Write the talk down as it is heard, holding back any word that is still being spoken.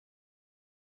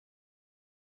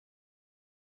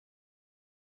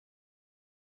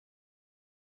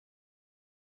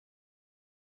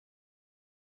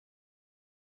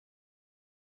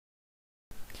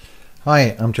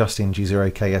Hi, I'm Justin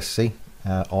G0KSC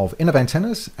of Innov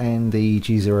Antennas and the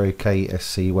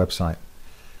G0KSC website.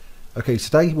 Okay,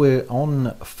 today we're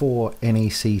on for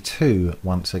NEC2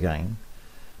 once again,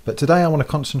 but today I want to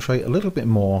concentrate a little bit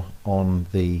more on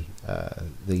the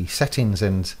settings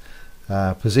and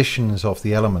positions of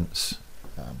the elements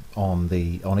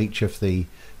on each of the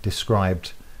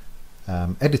described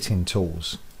editing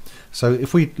tools. So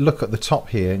if we look at the top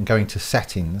here and go into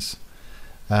settings,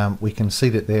 we can see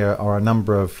that there are a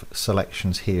number of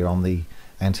selections here on the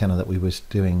antenna that we was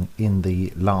doing in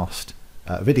the last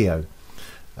video,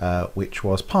 which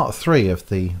was part 3 of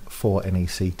the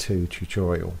 4NEC2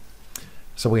 tutorial.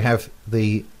 So we have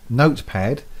the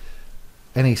notepad,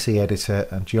 NEC editor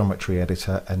and geometry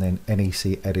editor, and then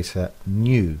NEC editor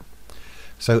new.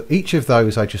 So each of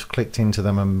those I just clicked into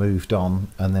them and moved on,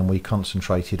 and then we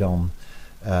concentrated on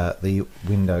the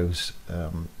windows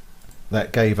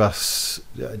that gave us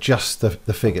just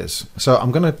the figures. So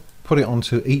I'm going to put it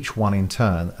onto each one in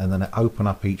turn and then open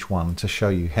up each one to show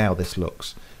you how this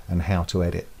looks and how to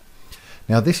edit.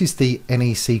 Now this is the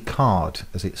NEC card,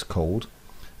 as it's called,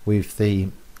 with the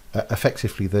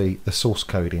effectively the source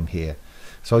code in here.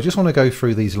 So I just want to go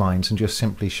through these lines and just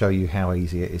simply show you how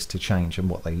easy it is to change and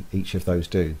what each of those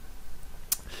do.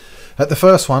 At the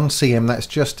first one, CM, that's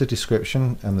just a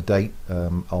description and the date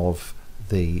of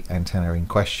the antenna in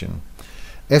question.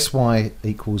 SY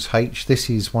equals H, this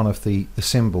is one of the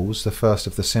symbols, the first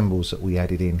of the symbols that we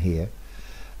added in here,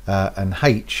 and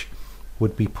H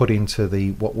would be put into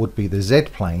what would be the Z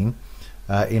plane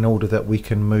in order that we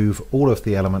can move all of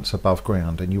the elements above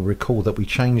ground. And you'll recall that we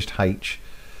changed H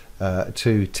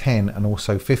to 10 and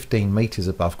also 15 meters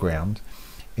above ground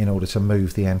in order to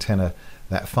move the antenna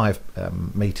that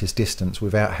 5 meters distance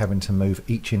without having to move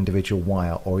each individual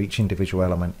wire or each individual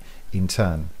element in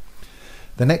turn.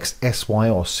 The next SY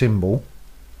or symbol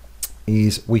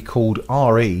is we called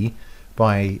RE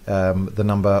by the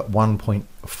number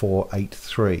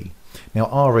 1.483.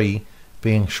 Now RE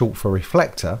being short for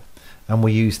reflector, and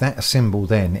we use that symbol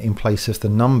then in place of the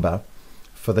number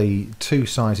for the two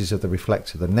sizes of the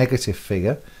reflector, the negative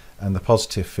figure and the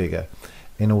positive figure,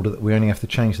 in order that we only have to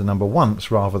change the number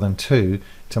once rather than two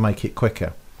to make it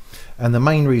quicker. And the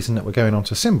main reason that we're going on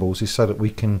to symbols is so that we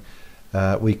can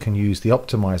use the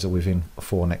optimiser within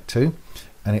 4NEC2,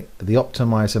 and the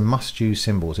optimiser must use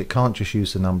symbols. It can't just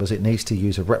use the numbers, it needs to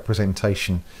use a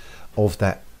representation of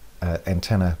that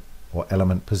antenna or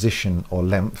element position or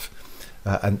length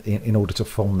and in order to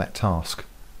perform that task.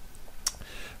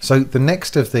 So the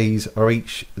next of these are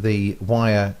each the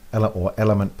wire or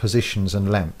element positions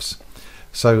and lengths.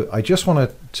 So I just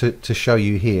wanted to show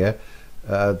you here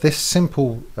this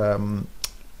simple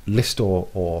list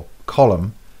or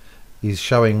column is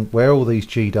showing where all these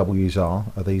GWs are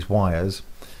these wires.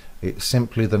 It's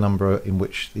simply the number in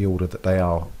which the order that they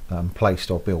are placed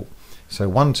or built. So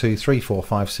 1, 2, 3, 4,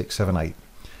 5, 6, 7, 8.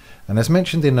 And as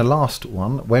mentioned in the last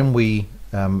one, when we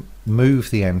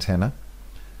move the antenna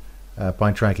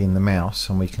by dragging the mouse,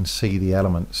 and we can see the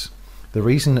elements, the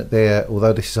reason that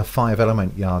although this is a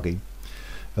 5-element Yagi,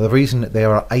 the reason that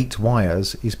there are 8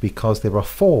 wires is because there are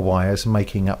 4 wires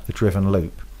making up the driven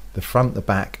loop. The front, the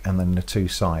back, and then the 2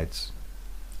 sides.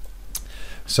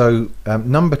 So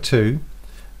number 2,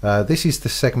 this is the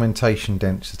segmentation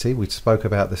density. We spoke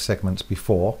about the segments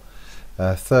before.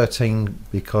 13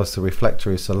 because the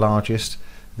reflector is the largest,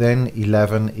 then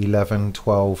 11, 11,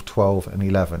 12, 12 and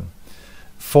 11.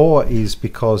 4 is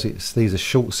because these are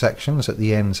short sections at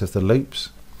the ends of the loops,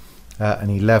 and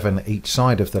 11 each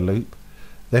side of the loop.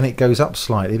 Then it goes up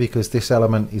slightly because this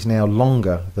element is now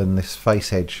longer than this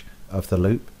face edge of the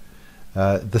loop.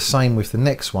 The same with the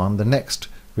next one. The next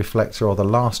reflector, or the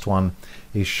last one,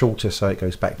 is shorter, so it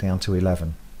goes back down to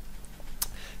 11.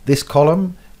 This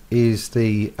column is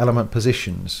the element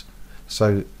positions.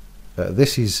 So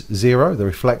this is 0, the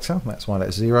reflector, that's why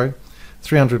that's 0.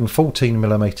 314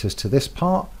 millimeters to this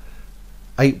part.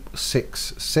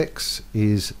 866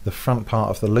 is the front part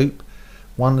of the loop.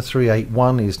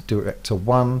 1381 is director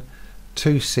 1.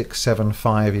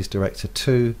 2675 is director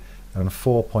 2, and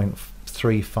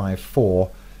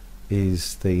 4.354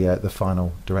 is the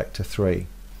final director 3.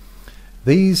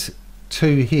 These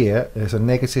two here, there's a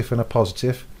negative and a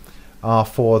positive, are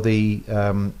for the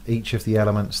each of the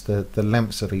elements, the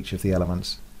lengths of each of the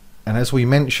elements. And as we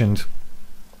mentioned,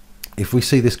 if we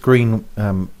see this green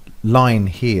line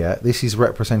here, this is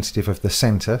representative of the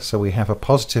center. So we have a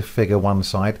positive figure one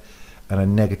side and a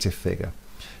negative figure.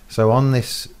 So on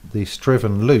this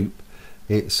driven loop,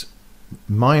 it's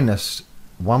minus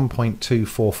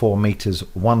 1.244 meters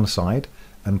one side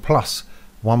and plus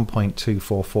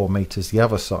 1.244 meters the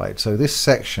other side. So this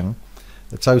section,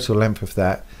 the total length of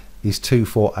that is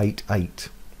 2488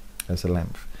 as the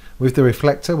length. With the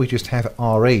reflector we just have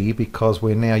RE because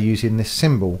we're now using this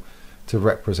symbol to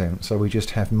represent, so we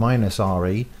just have minus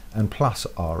RE and plus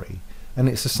RE, and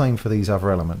it's the same for these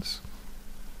other elements.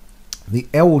 The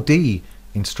LD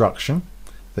instruction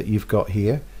that you've got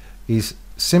here is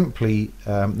simply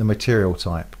the material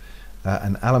type.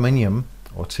 An aluminium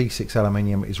or T6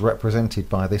 aluminium is represented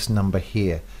by this number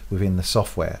here within the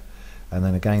software, and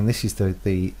then again this is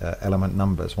the element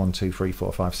numbers 1 2 3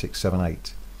 4 5 6 7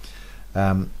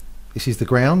 8. This is the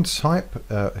ground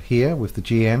type here with the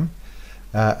GM,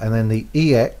 and then the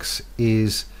EX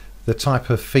is the type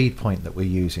of feed point that we're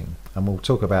using, and we'll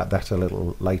talk about that a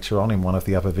little later on in one of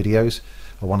the other videos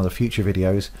or one of the future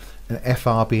videos, and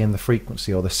FR being the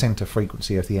frequency or the center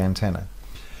frequency of the antenna.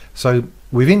 So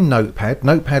within Notepad,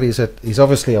 Notepad is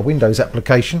obviously a Windows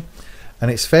application,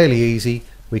 and it's fairly easy.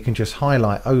 We can just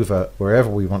highlight over wherever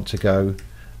we want to go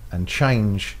and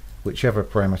change whichever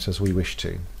parameters we wish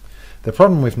to. The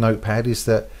problem with Notepad is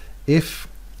that if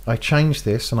I change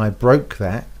this and I broke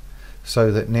that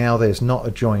so that now there's not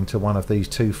a join to one of these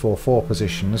 2 4 4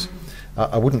 positions,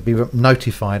 I wouldn't be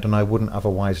notified and I wouldn't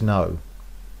otherwise know.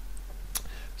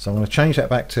 So I'm going to change that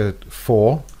back to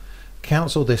 4,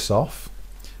 cancel this off,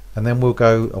 and then we'll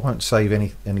go, I won't save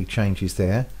any changes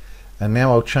there, and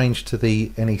now I'll change to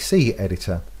the NEC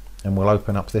editor and we'll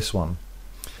open up this one.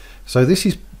 So this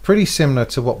is pretty similar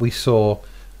to what we saw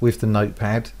with the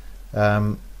Notepad,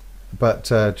 but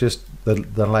just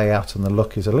the layout and the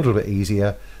look is a little bit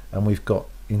easier, and we've got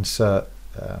insert,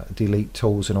 delete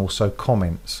tools, and also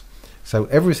comments. So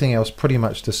everything else pretty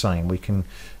much the same. We can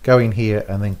go in here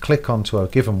and then click onto a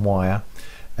given wire,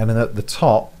 and then at the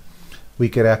top we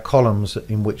get our columns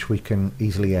in which we can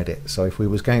easily edit. So if we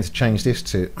was going to change this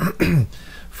to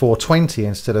 420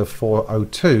 instead of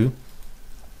 402,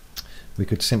 we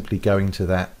could simply go into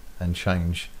that and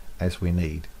change as we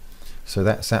need. So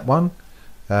that's that one.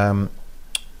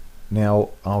 Now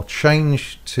I'll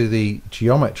change to the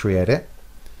geometry edit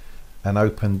and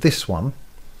open this one.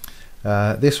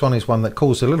 This one is one that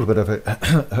caused a little bit of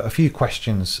a few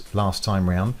questions last time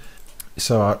round,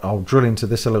 so I'll drill into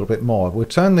this a little bit more. We'll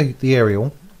turn the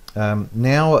aerial.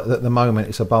 Now at the moment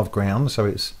it's above ground, so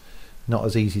it's not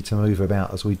as easy to move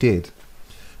about as we did.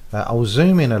 I'll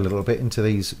zoom in a little bit into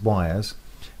these wires.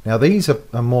 Now these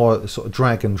are more sort of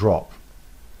drag and drop.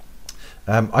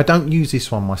 I don't use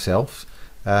this one myself,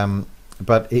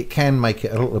 but it can make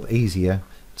it a little bit easier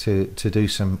to do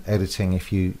some editing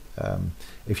if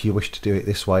you wish to do it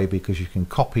this way, because you can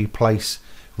copy, place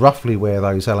roughly where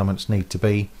those elements need to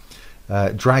be,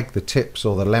 drag the tips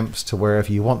or the lengths to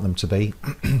wherever you want them to be,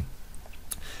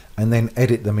 and then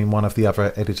edit them in one of the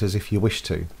other editors if you wish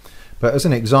to. But as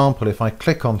an example, if I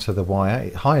click onto the wire,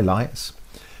 it highlights,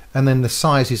 and then the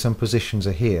sizes and positions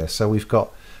are here. So we've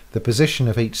got the position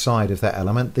of each side of that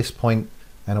element, this point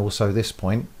and also this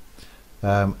point,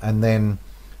 and then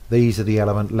these are the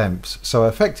element lengths. So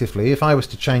effectively, if I was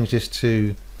to change this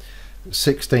to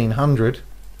 1600,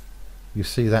 you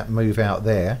see that move out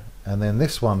there, and then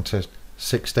this one to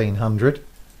 1600,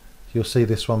 you'll see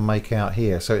this one make out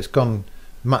here. So it's gone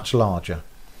much larger.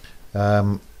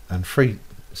 And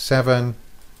 37,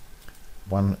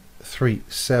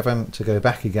 137 to go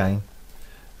back again,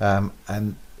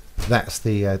 and that's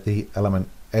the element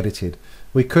edited.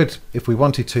 We could, if we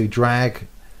wanted to, drag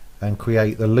and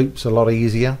create the loops a lot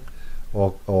easier,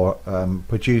 or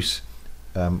produce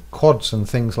quads and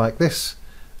things like this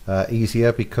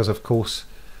easier, because of course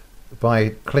by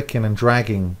clicking and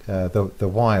dragging the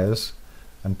wires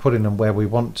and putting them where we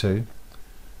want to,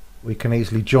 we can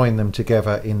easily join them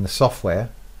together in the software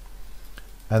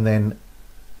and then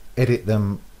edit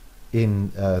them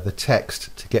in the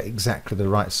text to get exactly the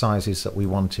right sizes that we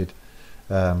wanted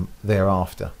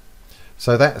thereafter.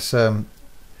 So that's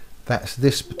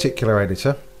this particular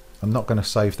editor. I'm not going to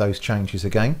save those changes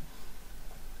again.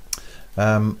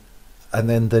 And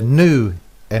then the new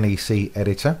NEC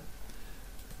editor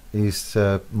is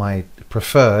my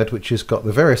preferred, which has got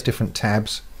the various different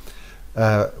tabs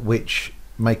which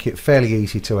make it fairly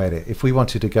easy to edit. If we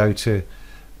wanted to go to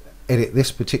edit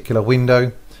this particular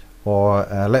window, or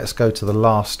let's go to the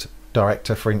last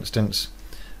director for instance,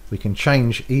 we can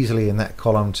change easily in that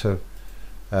column to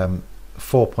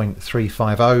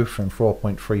 4.350 from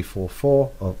 4.344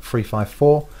 or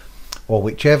 354, or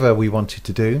whichever we wanted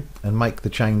to do, and make the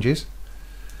changes.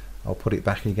 I'll put it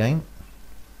back again,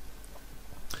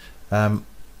 and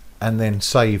then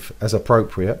save as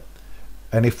appropriate.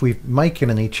 And if we're making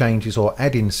any changes or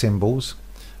adding symbols,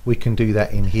 we can do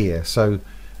that in here. So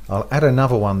I'll add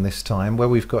another one this time where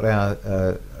we've got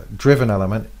our driven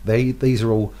element. These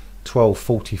are all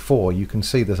 1244, you can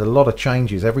see there's a lot of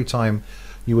changes. Every time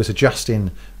you was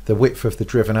adjusting the width of the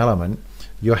driven element,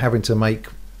 you're having to make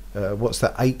what's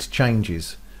that, 8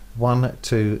 changes. 1,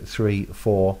 2, 3,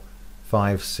 4,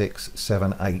 5, 6,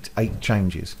 7, 8. 8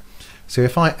 changes. So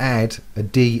if I add a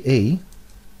DE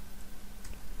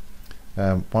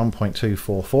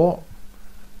 1.244,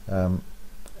 and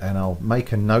I'll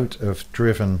make a note of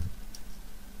driven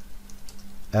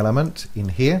element in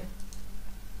here,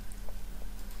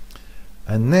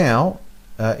 and now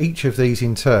each of these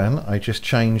in turn I just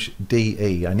change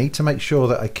DE. I need to make sure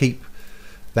that I keep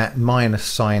that minus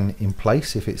sign in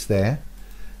place if it's there,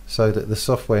 so that the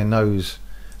software knows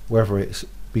whether it's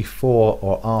before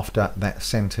or after that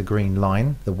center green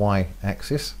line, the Y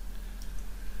axis.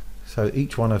 So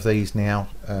each one of these now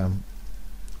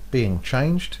being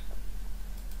changed.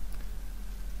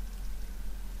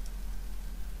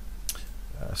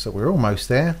 So we're almost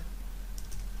there,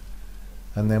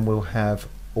 and then we'll have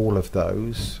all of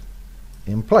those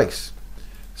in place.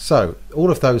 So all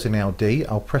of those are now D.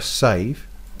 I'll press save,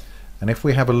 and if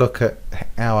we have a look at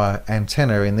our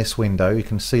antenna in this window, you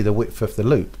can see the width of the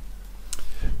loop.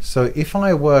 So if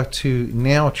I were to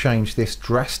now change this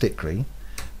drastically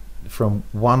from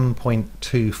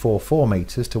 1.244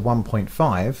 meters to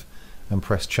 1.5 and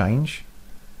press change,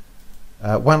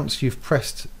 once you've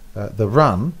pressed the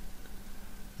run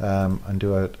and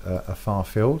do a far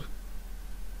field,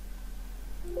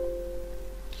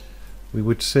 we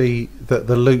would see that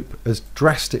the loop has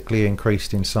drastically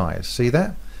increased in size. See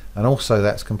that? And also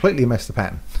that's completely messed the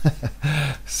pattern.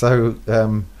 So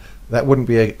that wouldn't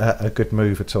be a good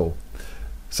move at all.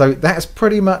 So that's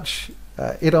pretty much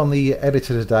it on the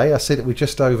editor today. I said that we're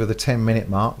just over the 10-minute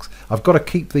marks. I've got to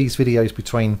keep these videos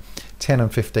between 10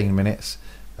 and 15 minutes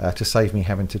to save me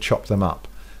having to chop them up.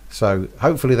 So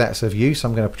hopefully that's of use.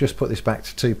 I'm going to just put this back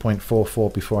to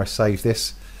 2.44 before I save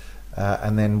this,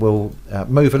 and then we'll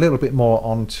move a little bit more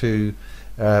onto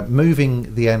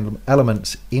moving the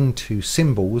elements into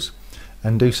symbols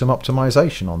and do some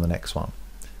optimization on the next one.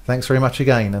 Thanks very much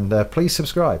again, and please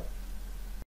subscribe.